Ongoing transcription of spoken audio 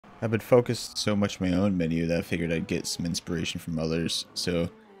I've been focused so much on my own menu that I figured I'd get some inspiration from others. So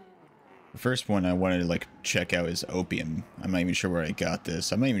the first one I wanted to like check out is opium. I'm not even sure where I got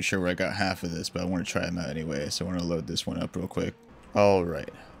this. I'm not even sure where I got half of this, but I want to try them out anyway. So I want to load this one up real quick. All right.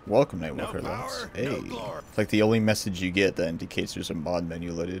 Welcome, Nightwalker Lots. Hey. It's like the only message you get that indicates there's a mod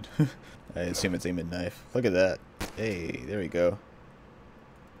menu loaded. I assume it's aim and knife. Look at that. Hey, there we go.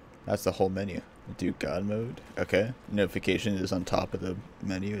 That's the whole menu. Do God mode. Okay. Notification is on top of the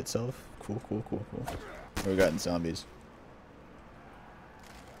menu itself. Cool, cool, cool, cool. What we got in zombies?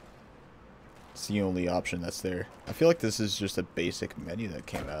 It's the only option that's there. I feel like this is just a basic menu that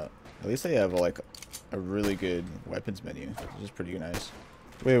came out. At least they have like a really good weapons menu, which is pretty nice.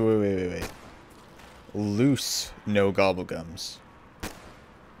 Wait. Loose, no gobblegums.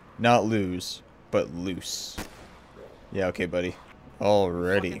 Not lose, but loose. Yeah, okay, buddy.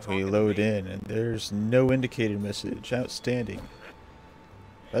 Alrighty, we load in, and there's no indicator message. Outstanding.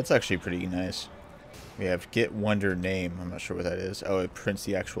 That's actually pretty nice. We have get wonder name. I'm not sure what that is. Oh, it prints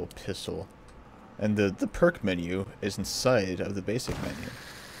the actual pistol. And the perk menu is inside of the basic menu.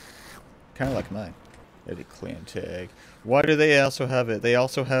 Kind of like mine. Edit clan tag. Why do they also have it? They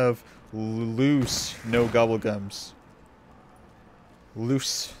also have loose, no gobblegums.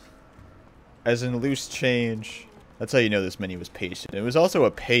 Loose. As in loose change. That's how you know this menu was pasted. It was also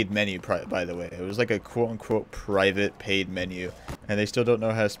a paid menu, by the way. It was like a quote-unquote private paid menu. And they still don't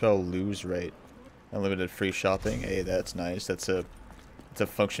know how to spell lose right. Unlimited free shopping. Hey, that's nice. It's a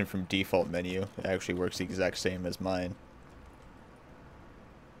function from default menu. It actually works the exact same as mine.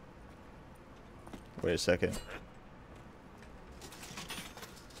 Wait a second.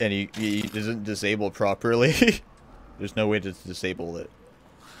 And he doesn't disable properly. There's no way to disable it.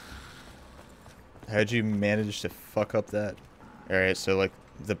 How'd you manage to fuck up that? Alright, so like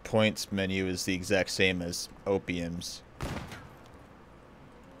the points menu is the exact same as opium's.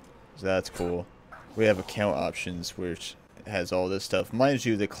 So that's cool. We have account options which has all this stuff. Mind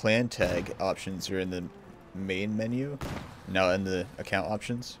you, the clan tag options are in the main menu, not in the account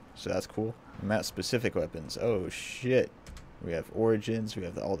options. So that's cool. Map specific weapons. Oh shit. We have origins, we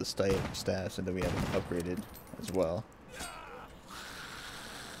have all the staffs, and then we have them upgraded as well.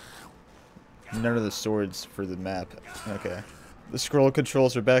 None of the swords for the map. Okay. The scroll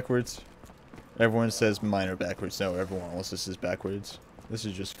controls are backwards. Everyone says mine are backwards. No, everyone else's is backwards. This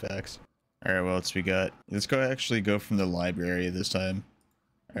is just facts. Alright, what else we got? Let's actually go from the library this time.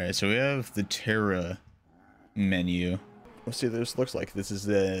 Alright, so we have the Terra menu. Let's see what this looks like. This is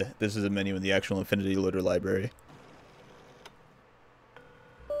a menu in the actual Infinity Loader library.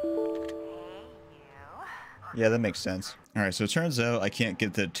 Yeah, that makes sense. Alright, so it turns out I can't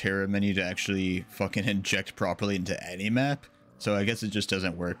get the Terra menu to actually fucking inject properly into any map. So I guess it just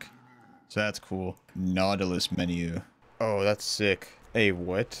doesn't work. So that's cool. Nautilus menu. Oh, that's sick. Hey,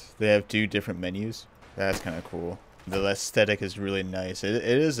 what? They have two different menus? That's kind of cool. The aesthetic is really nice. It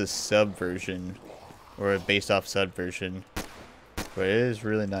is a sub version, or a based off sub version, but it is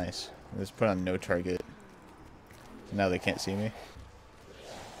really nice. Let's put on no target. Now they can't see me.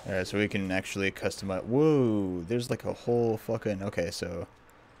 Alright, so we can actually customize. Whoa, there's like a whole fucking. Okay, so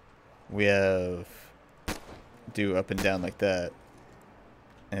we have do up and down like that,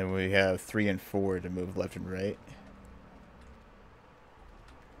 and we have 3 and 4 to move left and right.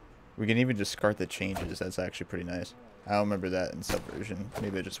 We can even discard the changes. That's actually pretty nice. I don't remember that in subversion.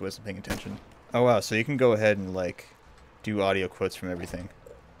 Maybe I just wasn't paying attention. Oh wow, so you can go ahead and like do audio quotes from everything.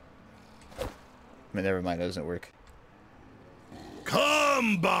 I mean, never mind, that doesn't work.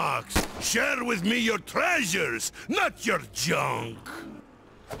 Come, Box! Share with me your treasures, not your junk!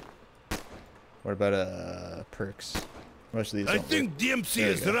 What about perks? Most of these I don't think work. DMC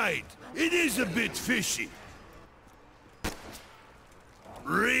There is we go. right. It is a bit fishy.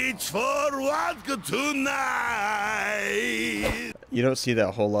 Reach for vodka tonight! You don't see that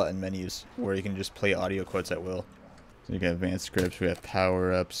a whole lot in menus where you can just play audio quotes at will. So you got advanced scripts, we have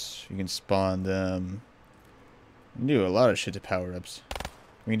power-ups, you can spawn them. You can do a lot of shit to power-ups.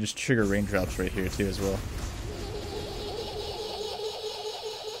 We can just trigger raindrops right here too as well.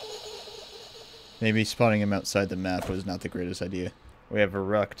 Maybe spawning him outside the map was not the greatest idea. We have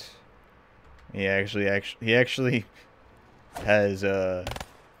Eruct. He actually has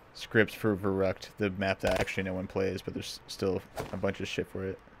scripts for Eruct, the map that actually no one plays, but there's still a bunch of shit for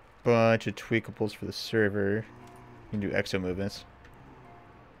it. Bunch of tweakables for the server. You can do exo movements.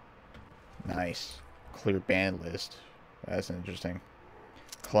 Nice. Clear band list. That's interesting.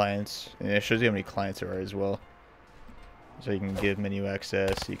 Clients. And it shows you how many clients there are as well. So you can give menu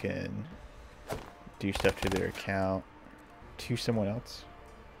access. You can do stuff to their account. To someone else.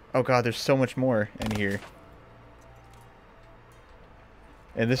 Oh god, there's so much more in here.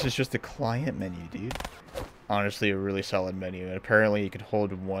 And this is just the client menu, dude. Honestly, a really solid menu. And apparently you can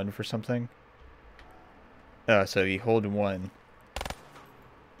hold 1 for something. So you hold 1,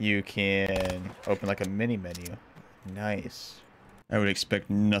 you can open like a mini menu. Nice. I would expect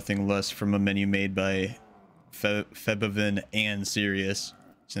nothing less from a menu made by Febevin and Sirius,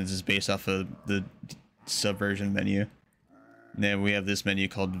 since it's based off of the Subversion menu. And then we have this menu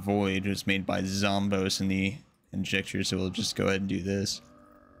called Void, which is made by Zombos in the Injector, so we'll just go ahead and do this.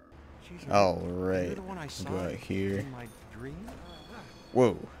 Alright, go out here.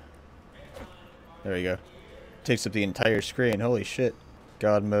 Whoa. There we go. Takes up the entire screen, holy shit.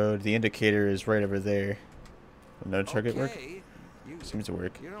 God mode, the indicator is right over there. Will no target work? Seems to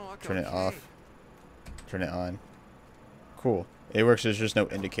work. Turn it off. Turn it on. Cool. It works, there's just no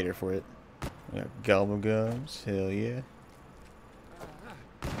indicator for it. We got gobble gums, hell yeah.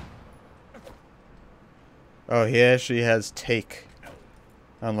 Oh, he actually has take,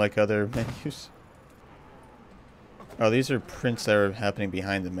 unlike other menus. Oh, these are prints that are happening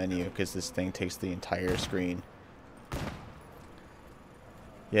behind the menu because this thing takes the entire screen.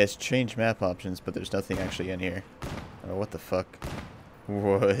 Yeah, it's change map options, but there's nothing actually in here. Oh, what the fuck?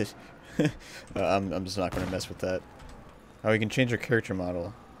 What? I'm just not going to mess with that. Oh, we can change our character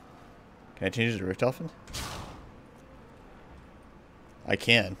model. Can I change it to Rift Dolphin? I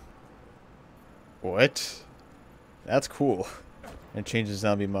can. What? That's cool. And change the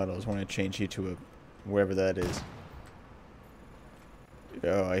zombie models. I want to change you to a wherever that is.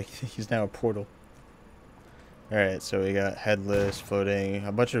 Oh, he's now a portal. Alright, so we got headless, floating,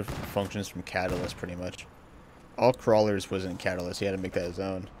 a bunch of functions from Catalyst pretty much. All crawlers was in Catalyst. He had to make that his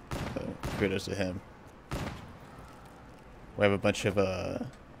own. So kudos to him. We have a bunch of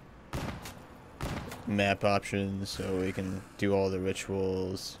map options, so we can do all the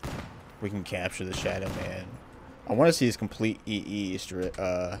rituals. We can capture the Shadow Man. I want to see his complete EE.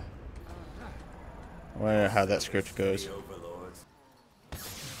 I wonder how that script goes.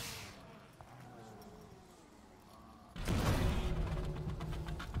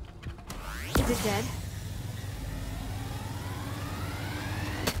 Is it dead?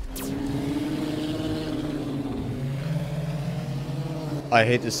 I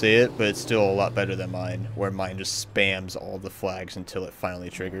hate to say it, but it's still a lot better than mine, where mine just spams all the flags until it finally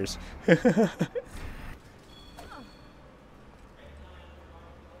triggers.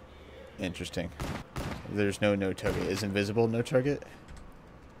 Interesting. There's no target. Is invisible no target?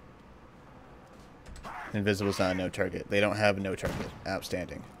 Invisible's not a no target. They don't have a no target.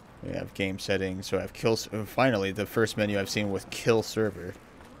 Outstanding. We have game settings, so I have kill. Finally, the first menu I've seen with kill server.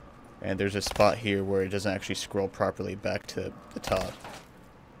 And there's a spot here where it doesn't actually scroll properly back to the top.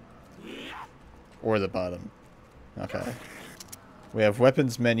 Or the bottom. Okay. We have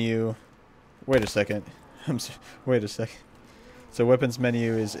weapons menu. Wait a second. Wait a second. So weapons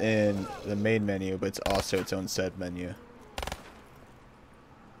menu is in the main menu, but it's also its own set menu.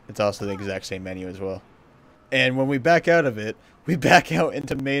 It's also the exact same menu as well. And when we back out of it, we back out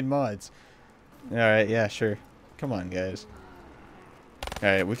into main mods. Alright, yeah, sure. Come on, guys.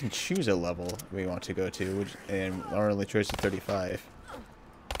 Alright, we can choose a level we want to go to, and our only choice is 35.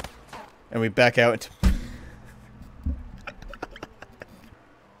 And we back out into...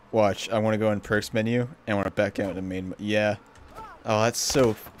 Watch, I want to go in perks menu, and I want to back out into main... Yeah. Oh, that's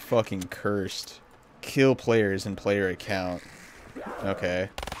so fucking cursed. Kill players in player account. Okay.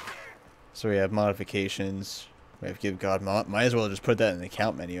 So we have modifications. We have give God mod. Might as well just put that in the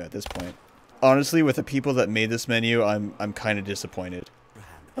account menu at this point. Honestly, with the people that made this menu, I'm kind of disappointed.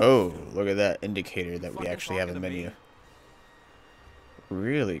 Oh, look at that indicator that we actually have in the menu.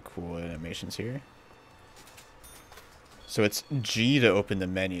 Really cool animations here. So it's G to open the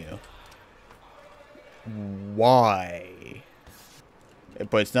menu. Why?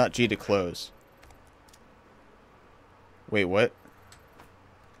 But it's not G to close. Wait, what?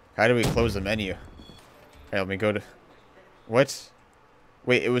 How do we close the menu? Hey, let me go to... What?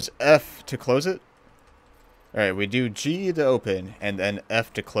 Wait, it was F to close it? Alright, we do G to open, and then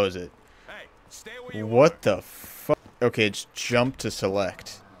F to close it. Hey, stay where you What are. the fuck? Okay, it's jump to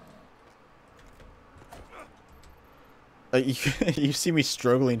select. You see me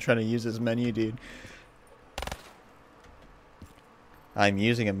struggling trying to use this menu, dude. I'm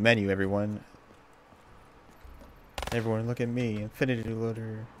using a menu, everyone. Everyone look at me. Infinity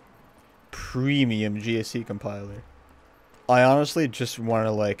Loader. Premium GSC compiler. I honestly just want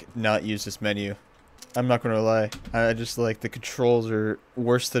to, like, not use this menu. I'm not going to lie. I just, like, the controls are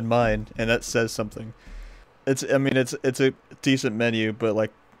worse than mine, and that says something. I mean, it's a decent menu, but,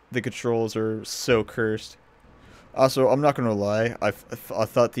 like, the controls are so cursed. Also, I'm not going to lie. I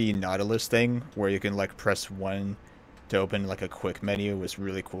thought the Nautilus thing, where you can, like, press 1 to open like a quick menu was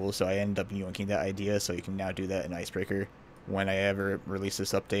really cool, so I ended up yoinking that idea, so you can now do that in Icebreaker when I ever release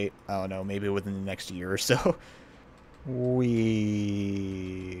this update. I don't know, maybe within the next year or so.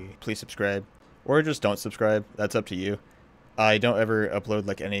 Please subscribe, or just don't subscribe, that's up to you. I don't ever upload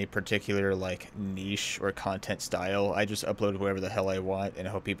like any particular like niche or content style. I just upload whatever the hell I want and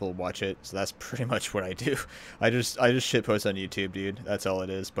I hope people watch it. So that's pretty much what I do. I just shitpost on YouTube, dude. That's all it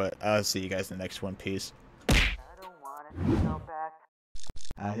is. But I'll see you guys in the next one. Peace.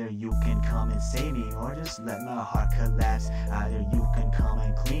 Either you can come and save me, or just let my heart collapse. Either you can come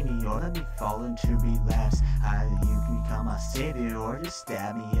and clean me, or let me fall into relapse. Either you can become my savior, or just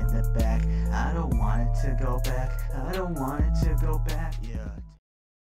stab me in the back. I don't want it to go back. I don't want it to go back. Yeah.